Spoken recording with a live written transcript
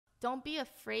don't be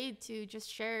afraid to just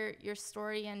share your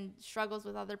story and struggles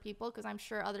with other people, because I'm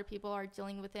sure other people are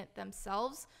dealing with it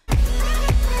themselves.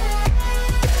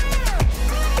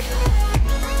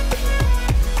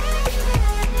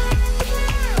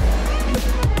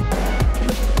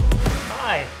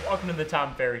 Hi, welcome to the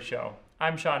Tom Ferry Show.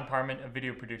 I'm Sean Parman, a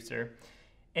video producer.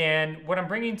 And what I'm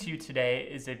bringing to you today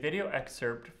is a video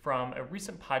excerpt from a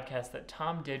recent podcast that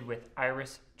Tom did with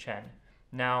Iris Chen.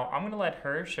 Now, I'm going to let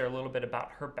her share a little bit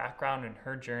about her background and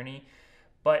her journey.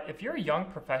 But if you're a young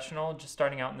professional just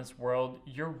starting out in this world,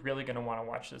 you're really going to want to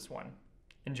watch this one.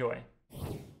 Enjoy.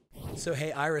 So,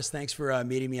 hey, Iris, thanks for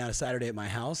meeting me on a Saturday at my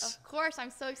house. Of course,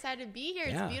 I'm so excited to be here.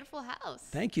 It's a beautiful house.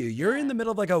 Thank you. You're in the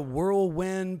middle of like a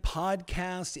whirlwind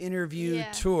podcast interview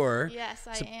tour. Yes,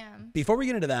 I am. Before we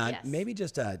get into that, maybe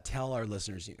just tell our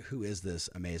listeners, who is this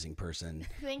amazing person?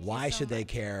 Thank you Why so should they much.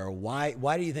 care?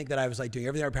 Why do you think that I was like doing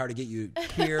everything in our power to get you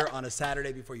here on a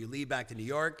Saturday before you leave back to New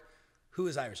York? Who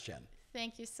is Iris Chen?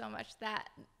 Thank you so much.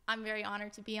 I'm very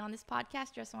honored to be on this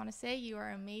podcast. Just want to say you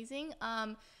are amazing.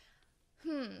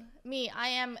 I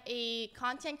am a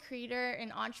content creator,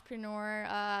 an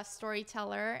entrepreneur,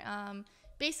 storyteller.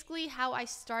 Basically, how I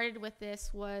started with this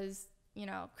was,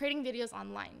 creating videos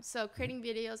online. So creating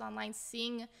videos online,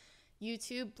 seeing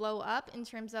YouTube blow up in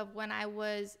terms of when I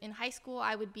was in high school,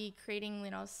 I would be creating,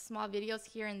 small videos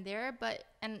here and there.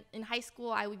 And in high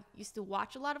school, I used to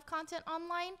watch a lot of content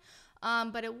online.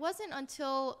 But it wasn't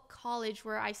until college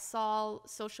where I saw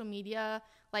social media,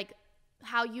 like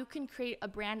how you can create a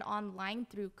brand online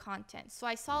through content. So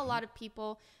I saw a lot of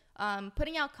people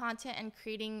putting out content and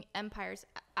creating empires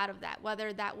out of that,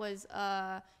 whether that was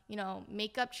a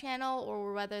makeup channel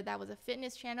or whether that was a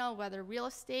fitness channel, whether real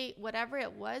estate, whatever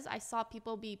it was. I saw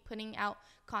people be putting out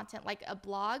content like a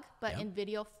blog, but in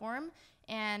video form,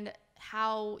 and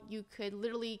how you could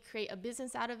literally create a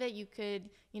business out of it. You could,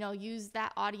 use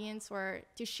that audience or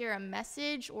to share a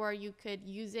message, or you could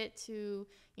use it to,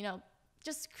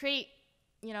 just create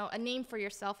a name for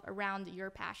yourself around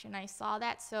your passion. I saw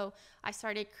that, so I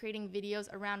started creating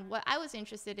videos around what I was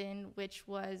interested in, which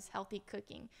was healthy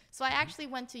cooking. So I actually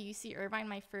went to UC Irvine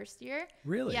my first year.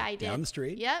 Really? Yeah, I did. Down the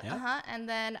street? Yep. And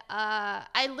then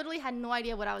I literally had no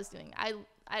idea what I was doing.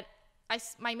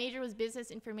 My major was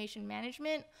business information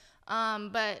management,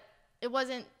 but it was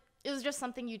just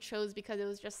something you chose because it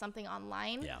was just something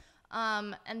online. Yeah.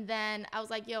 And then I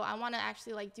was like, I want to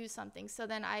actually do something. So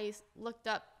then I looked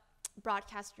up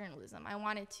broadcast journalism. I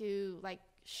wanted to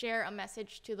share a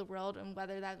message to the world, and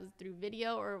whether that was through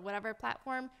video or whatever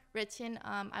platform written,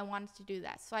 I wanted to do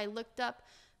that. So I looked up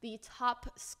the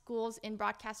top schools in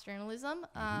broadcast journalism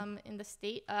in the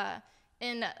state,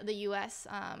 in the US,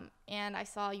 and I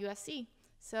saw USC.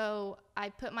 So I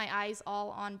put my eyes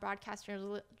all on broadcast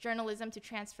journalism to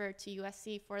transfer to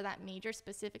USC for that major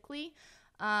specifically.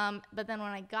 But then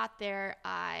when I got there,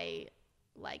 I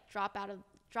dropped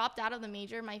out of the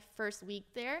major my first week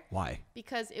there. Why?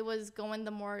 Because it was going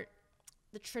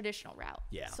the traditional route.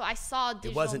 Yeah. So I saw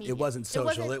digital media. It wasn't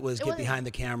social. It was get behind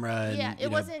the camera. And, it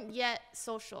wasn't yet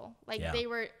social.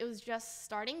 It was just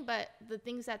starting, but the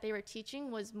things that they were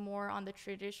teaching was more on the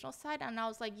traditional side. And I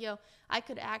was like, I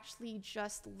could actually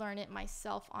just learn it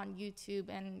myself on YouTube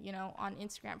and, on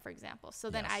Instagram, for example. So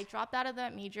then I dropped out of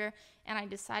that major and I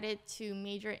decided to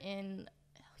major in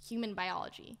human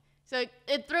biology. So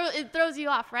it throws you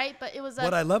off, right? But it was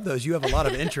what I love, though, is you have a lot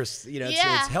of interests.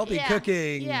 It's healthy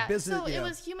cooking, business. So it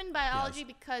was human biology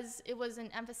because it was an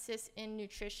emphasis in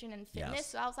nutrition and fitness. Yes.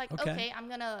 So I was like, okay, I'm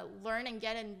gonna learn and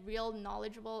get a real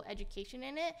knowledgeable education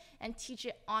in it and teach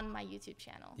it on my YouTube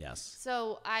channel. Yes.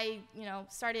 So I,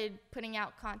 started putting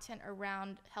out content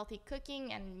around healthy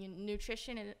cooking and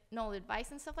nutrition and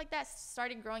advice and stuff like that.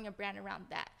 Started growing a brand around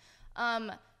that.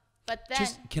 But then,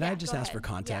 can I just ask for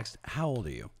context? Yeah. How old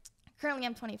are you? Currently,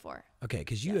 I'm 24. Okay,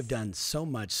 because you have done so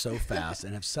much so fast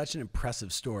and have such an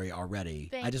impressive story already.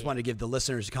 Thank just you. want to give the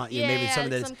listeners some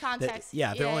context.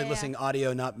 If they're only listening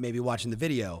audio, not maybe watching the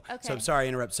video. Okay. So I'm sorry to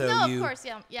interrupt. So no, of course,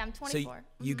 yeah, I'm 24.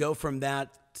 So you go from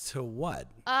that to what?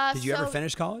 Did you ever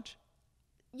finish college?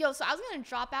 So I was gonna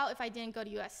drop out if I didn't go to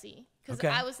USC because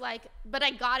I was but I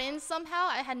got in somehow.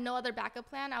 I had no other backup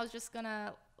plan. I was just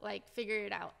gonna figure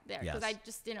it out there because I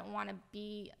just didn't want to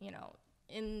be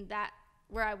in that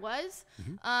where I was.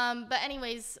 But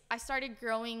anyways, I started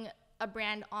growing a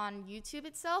brand on YouTube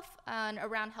itself and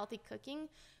around healthy cooking.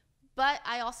 But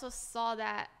I also saw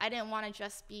that I didn't want to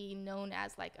just be known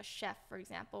as a chef, for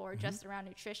example, or just around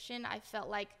nutrition. I felt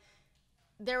like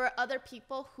there were other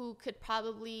people who could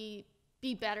probably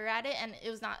be better at it, and it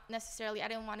was not necessarily, I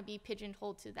didn't want to be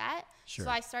pigeonholed to that. Sure.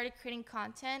 So I started creating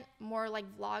content more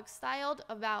vlog styled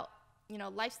about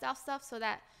lifestyle stuff, so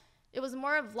that it was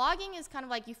more of vlogging is kind of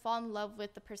like you fall in love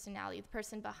with the personality, the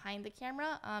person behind the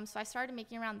camera. So I started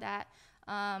making around that.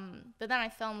 But then I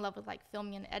fell in love with like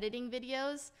filming and editing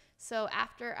videos. So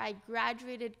after I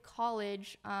graduated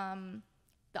college,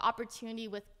 the opportunity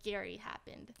with Gary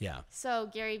happened. Yeah. So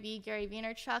Gary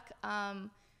Vaynerchuk,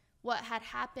 what had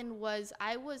happened was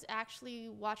I was actually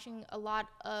watching a lot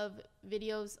of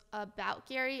videos about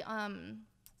Gary,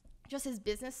 just his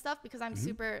business stuff, because I'm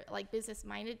super like business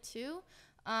minded too.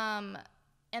 And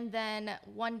then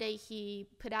one day he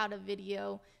put out a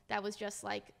video that was just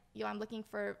like, yo, I'm looking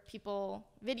for people,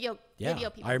 video people,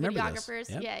 I remember videographers. this.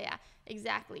 Yep. Yeah,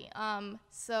 exactly.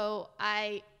 So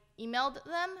I emailed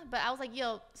them, but I was like,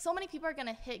 yo, so many people are going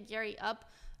to hit Gary up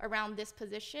around this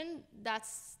position.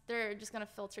 They're just going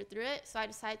to filter through it. So I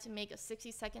decided to make a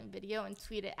 60-second video and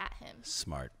tweet it at him.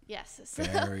 Smart. Yes.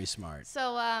 Very smart.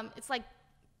 So it's like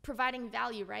providing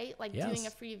value, right? Like Yes. doing a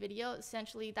free video.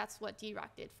 Essentially, that's what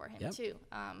D-Rock did for him too.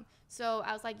 So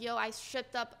I was like, yo, I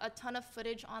shipped up a ton of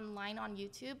footage online on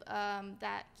YouTube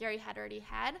that Gary had already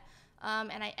had.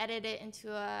 And I edited it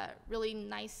into a really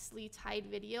nicely tied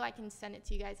video. I can send it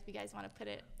to you guys if you guys want to put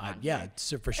it on here.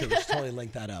 So for sure. Let's totally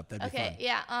link that up. That'd be fun. Okay,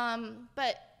 yeah.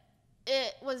 But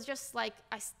it was just like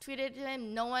I tweeted to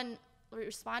him. No one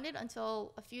responded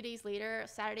until a few days later.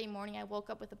 Saturday morning, I woke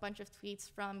up with a bunch of tweets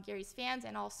from Gary's fans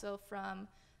and also from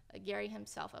Gary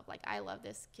himself of like, I love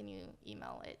this. Can you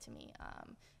email it to me?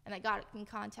 And I got in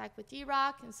contact with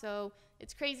D-Rock. And so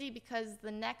it's crazy because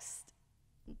the next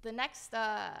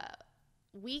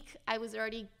week, I was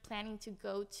already planning to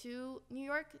go to New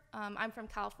York. I'm from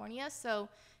California, so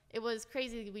it was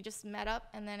crazy. We just met up,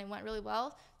 and then it went really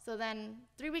well. So then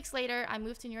 3 weeks later, I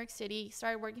moved to New York City,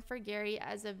 started working for Gary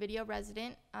as a video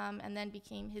resident, and then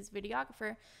became his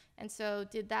videographer. And so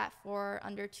did that for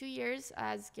under 2 years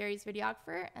as Gary's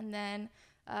videographer. And then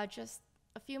just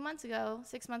a few months ago,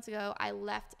 6 months ago, I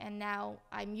left, and now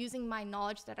I'm using my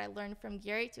knowledge that I learned from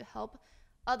Gary to help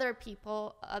other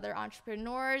people, other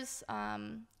entrepreneurs,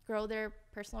 grow their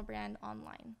personal brand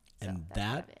online. So And that's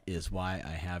kind of that it. is why I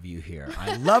have you here.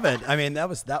 I love it. I mean,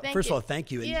 first of all,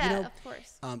 thank you. And, Yeah, you know, of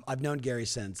course. I've known Gary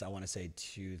since, I want to say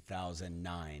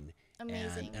 2009.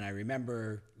 Amazing. And I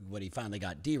remember when he finally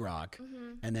got D-Rock,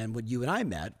 and then when you and I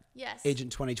met, Yes.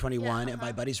 Agent 2021 at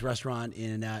my buddy's restaurant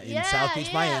in Yeah, South Beach,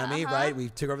 yeah, Miami, right? We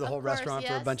took over the Of whole course, restaurant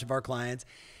for a yes. bunch of our clients.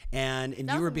 And That you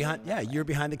was were behind, amazing, you were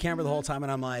behind the camera the whole time.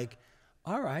 And I'm like,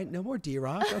 all right, no more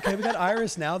D-Rock. Okay, we got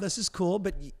Iris now. This is cool.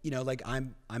 But you know, like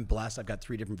I'm blessed. I've got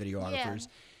 3 different videographers.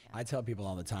 I tell people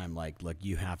all the time, like, look,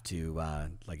 you have to,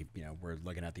 like, you know, we're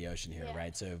looking at the ocean here,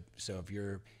 right? So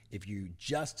if you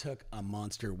just took a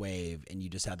monster wave and you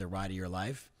just had the ride of your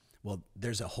life, well,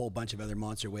 there's a whole bunch of other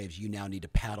monster waves you now need to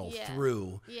paddle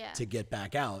through to get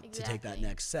back out to take that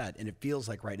next set. And it feels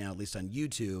like right now, at least on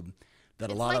YouTube, that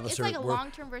a lot of us it's are. like a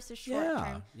long-term versus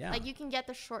short-term. Yeah. Like you can get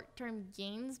the short-term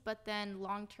gains, but then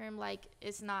long-term, like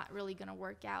it's not really gonna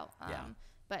work out.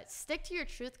 But stick to your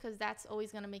truth, because that's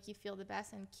always gonna make you feel the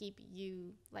best and keep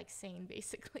you like sane,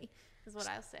 basically, is what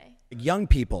I'll say. Young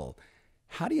people,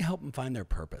 how do you help them find their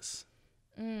purpose?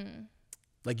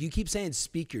 Like you keep saying,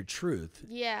 speak your truth.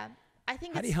 Yeah, I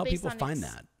think. How do you help people find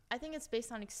that? I think it's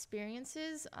based on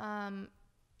experiences.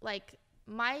 Like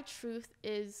my truth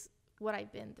is what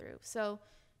I've been through. So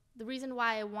the reason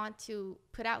why I want to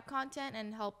put out content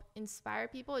and help inspire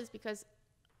people is because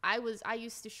I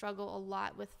used to struggle a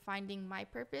lot with finding my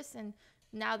purpose. And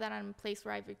now that I'm in a place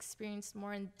where I've experienced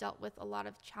more and dealt with a lot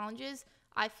of challenges,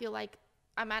 I feel like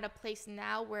I'm at a place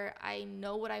now where I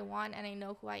know what I want and I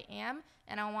know who I am.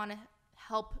 And I want to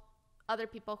help other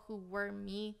people who were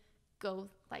me go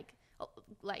like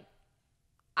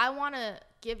I want to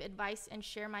give advice and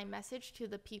share my message to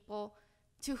the people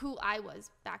to who I was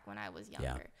back when I was younger.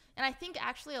 Yeah. And I think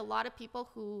actually a lot of people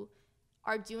who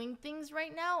are doing things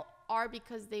right now are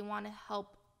because they want to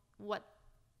help what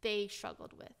they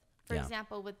struggled with. For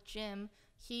example, with Jim,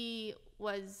 he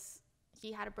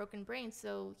had a broken brain,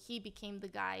 so he became the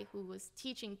guy who was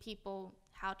teaching people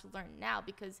how to learn now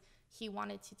because he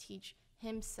wanted to teach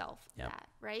himself that,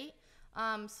 right?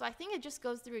 So I think it just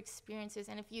goes through experiences,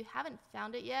 and if you haven't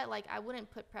found it yet, like I wouldn't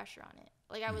put pressure on it.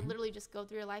 Like I would literally just go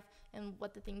through your life and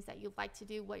what the things that you like to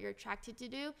do, what you're attracted to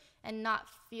do, and not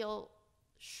feel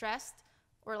stressed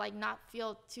or like not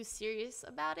feel too serious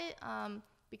about it,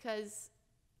 because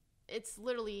it's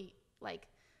literally like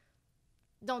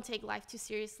don't take life too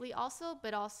seriously also,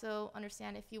 but also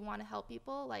understand if you want to help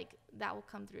people, like that will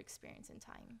come through experience and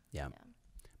time. Yeah.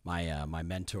 My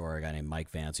mentor, a guy named Mike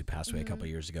Vance, who passed away a couple of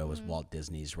years ago, was Walt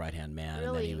Disney's right-hand man. Really?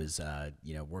 And then he was,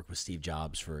 worked with Steve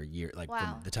Jobs for a year, like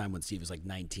from the time when Steve was like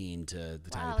 19 to the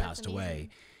time he passed away.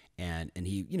 and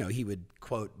he, you know, he would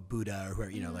quote Buddha or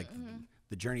whoever, you know, like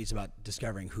the journey is about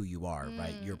discovering who you are,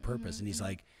 right? Your purpose. And he's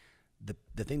like,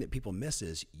 the thing that people miss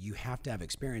is you have to have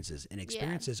experiences, and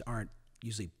experiences aren't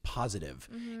usually positive.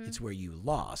 It's where you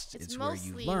lost. It's where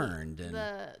you learned. And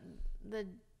the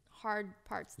hard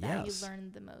parts that you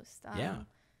learn the most.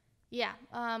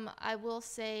 I will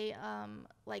say,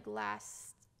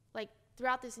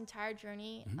 throughout this entire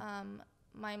journey,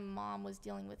 my mom was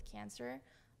dealing with cancer,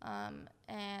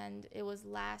 and it was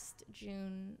last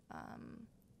June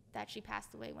that she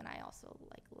passed away when I also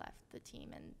left the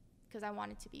team, and because I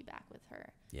wanted to be back with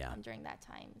her during that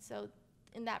time. So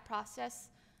in that process,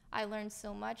 I learned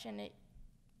so much, and it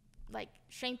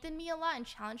strengthened me a lot and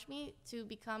challenged me to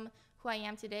become who I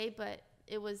am today. But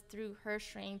it was through her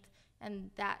strength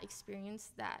and that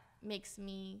experience that makes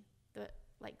me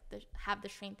have the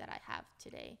strength that I have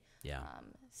today.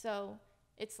 So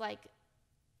it's like,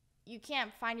 you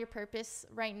can't find your purpose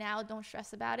right now. Don't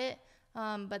stress about it.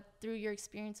 But through your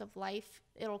experience of life,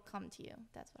 it'll come to you.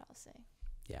 That's what I'll say.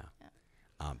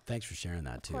 Thanks for sharing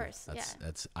that too. Of course,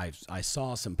 I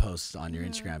saw some posts on your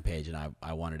Instagram page, and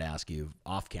I wanted to ask you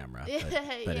off camera,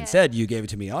 but instead you gave it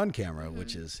to me on camera,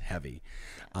 which is heavy.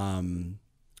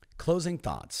 Closing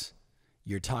thoughts.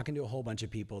 You're talking to a whole bunch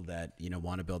of people that, you know,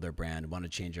 want to build their brand, want to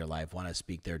change their life, want to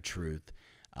speak their truth.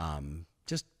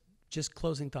 Just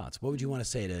closing thoughts. What would you want to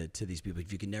say to these people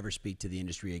if you could never speak to the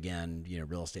industry again? You know,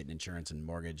 real estate and insurance and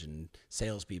mortgage and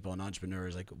salespeople and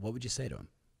entrepreneurs. Like, what would you say to them?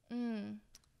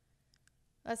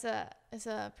 It's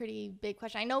a pretty big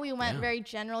question. I know we went very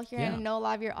general here, and I know a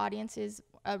lot of your audience is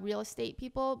real estate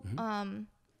people.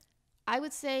 I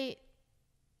would say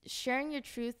sharing your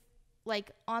truth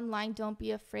online. Don't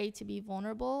be afraid to be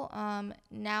vulnerable.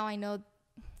 Now I know,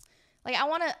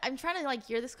 I'm trying to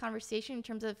gear this conversation in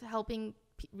terms of helping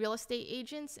real estate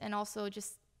agents, and also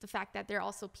just the fact that they're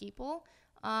also people.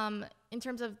 In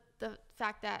terms of the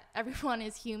fact that everyone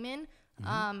is human.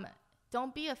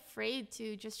 Don't be afraid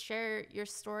to just share your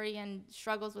story and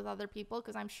struggles with other people,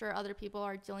 because I'm sure other people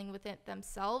are dealing with it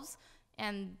themselves,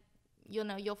 and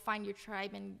you'll find your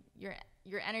tribe, and your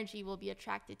energy will be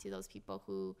attracted to those people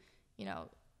who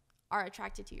are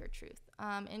attracted to your truth.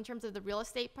 In terms of the real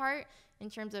estate part, in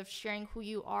terms of sharing who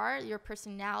you are, your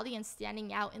personality, and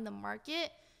standing out in the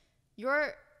market,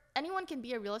 anyone can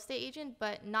be a real estate agent,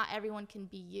 but not everyone can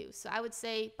be you. So I would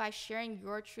say, by sharing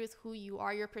your truth, who you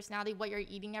are, your personality, what you're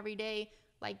eating every day,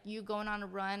 like you going on a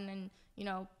run, and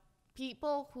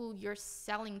people who you're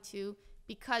selling to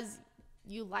because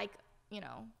you like,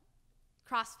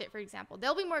 CrossFit, for example,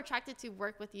 they'll be more attracted to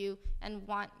work with you and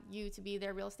want you to be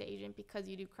their real estate agent because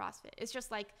you do CrossFit. It's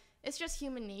just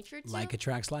human nature too. Like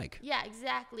attracts like. Yeah,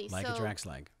 exactly. Like attracts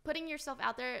like. Putting yourself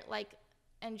out there,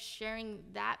 and sharing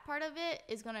that part of it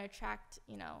is going to attract,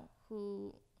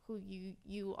 who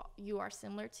you are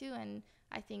similar to. And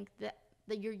I think that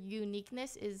your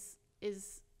uniqueness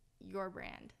is your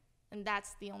brand. And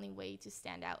that's the only way to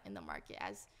stand out in the market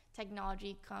as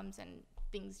technology comes and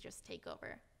things just take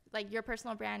over. Your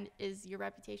personal brand is your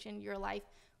reputation, your life,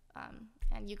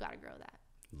 and you got to grow that.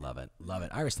 Love it. Love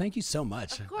it. Iris, thank you so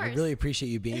much. Of course. I really appreciate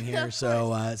you being here.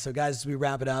 So guys, as we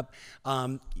wrap it up,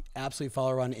 absolutely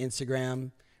follow her on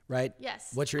Instagram, right?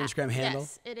 Yes. What's your Instagram handle?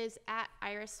 Yes, it is at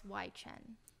Iris Y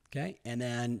Chen. Okay. And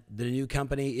then the new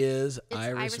company is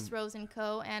Iris Rose &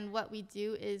 Co. And what we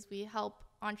do is we help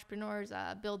entrepreneurs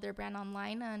build their brand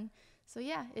online. And so,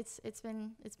 yeah, it's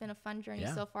been a fun journey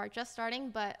so far. Just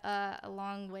starting, but a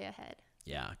long way ahead.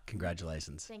 Yeah.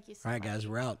 Congratulations. Thank you so much. All right, guys,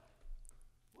 we're out.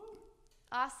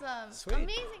 Awesome. Sweet.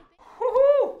 Amazing.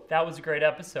 Woohoo! That was a great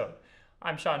episode.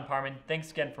 I'm Sean Parman. Thanks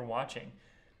again for watching.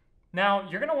 Now,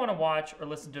 you're going to want to watch or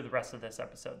listen to the rest of this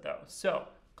episode, though. So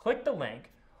click the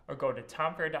link or go to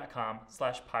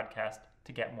tomfair.com/podcast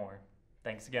to get more.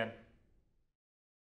 Thanks again.